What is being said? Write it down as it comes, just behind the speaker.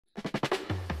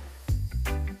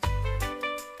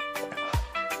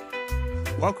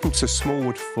Welcome to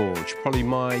Smallwood Forge, probably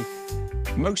my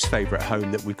most favourite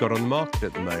home that we've got on the market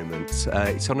at the moment.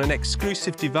 It's on an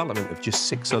exclusive development of just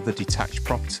 6 other detached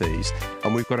properties,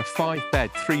 and we've got a 5-bed,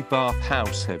 3-bath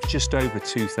house of just over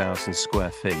 2,000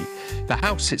 square feet. The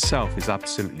house itself is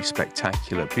absolutely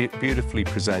spectacular, beautifully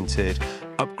presented,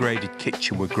 upgraded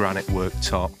kitchen with granite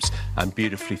worktops and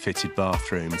beautifully fitted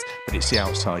bathrooms, but it's the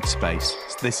outside space.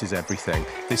 This is everything.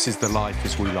 This is the life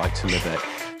as we like to live it.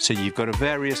 So you've got a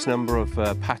various number of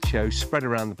patios spread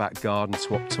around the back garden to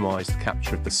optimise the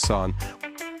capture of the sun.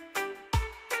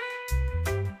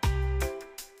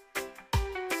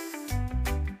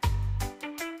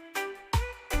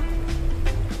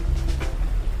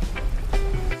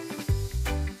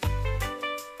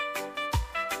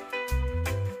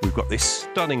 We've got this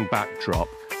stunning backdrop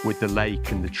with the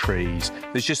lake and the trees.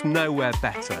 There's just nowhere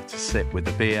better to sit with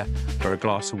a beer or a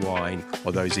glass of wine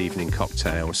or those evening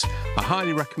cocktails. I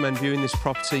highly recommend viewing this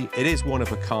property. It is one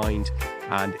of a kind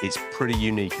and it's pretty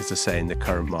unique, as I say, in the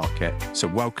current market. So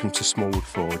welcome to Smallwood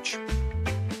Forge.